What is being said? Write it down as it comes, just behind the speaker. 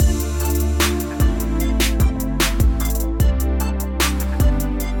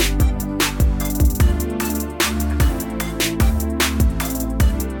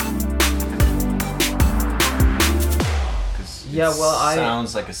Yeah, well,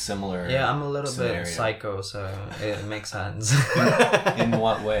 sounds like a similar. Yeah, I'm a little scenario. bit psycho, so it makes sense. In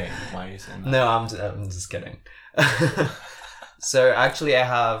what way? Why are you saying that? No, I'm just kidding. So actually, I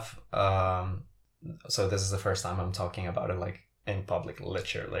have. So this is the first time I'm talking about it, like in public,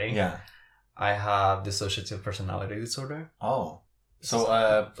 literally. Yeah. I have dissociative personality disorder. Oh.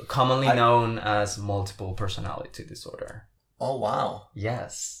 So commonly known as multiple personality disorder. Oh wow.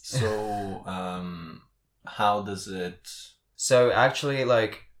 Yes. So how does it? So actually,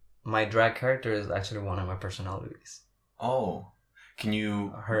 like, my drag character is actually one of my personalities. Oh, can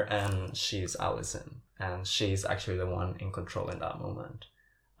you? And she's Alison, and she's actually the one in control in that moment.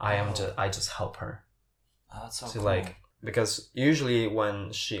 I just help her. Oh, that's so to cool. Like, because usually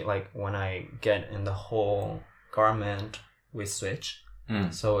when I get in the whole garment, we switch.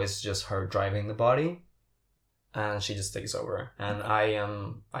 So it's just her driving the body, and she just takes over. And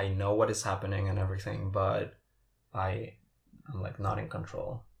I know what is happening and everything, but I'm like not in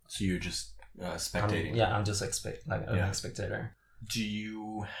control. So you're just spectating. I'm just a spectator. Do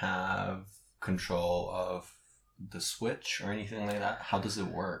you have control of the switch or anything like that? How does it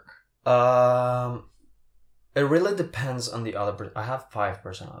work? It really depends on the other. I have 5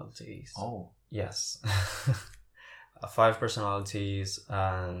 personalities. Oh. Yes. 5 personalities,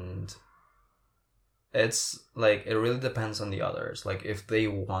 and it's like it really depends on the others. Like, if they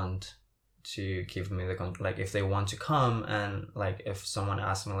want to give me like if they want to come, and like if someone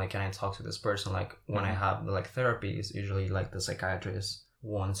asks me like, can I talk to this person, like when I have like therapies, usually like the psychiatrist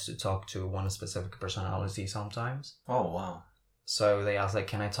wants to talk to one specific personality sometimes. Oh wow. So they ask like,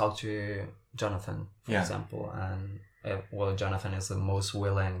 can I talk to Jonathan, for example, and Jonathan is the most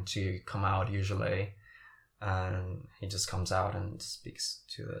willing to come out usually, and he just comes out and speaks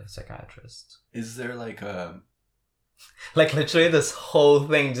to the psychiatrist. Is there like a... Like, literally this whole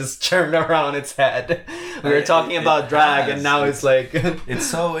thing just turned around its head. We were talking about drag, and now it's like... It's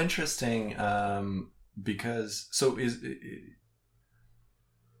so interesting, because... So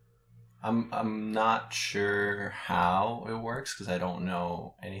I'm not sure how it works, because I don't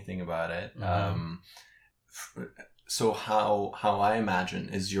know anything about it. So how I imagine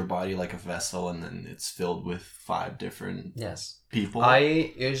is your body like a vessel, and then it's filled with 5 different people?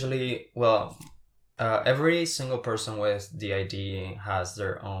 I usually... every single person with DID has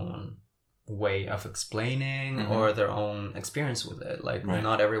their own way of explaining or their own experience with it. Like,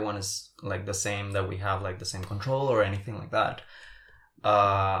 not everyone is like the same, that we have like the same control or anything like that.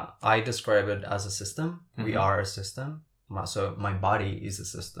 I describe it as a system. We are a system. So my body is a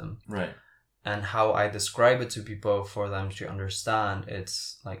system. Right. And how I describe it to people for them to understand,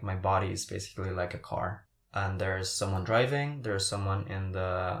 it's like my body is basically like a car. And there's someone driving, there's someone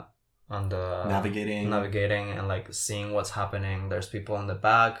on the navigating and like seeing what's happening. There's people in the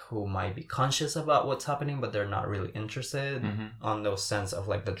back who might be conscious about what's happening, but they're not really interested on the sense of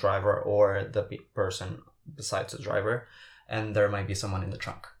like the driver or the person besides the driver. And there might be someone in the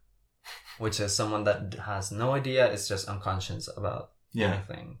trunk, which is someone that has no idea, it's just unconscious about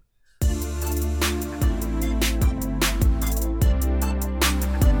anything.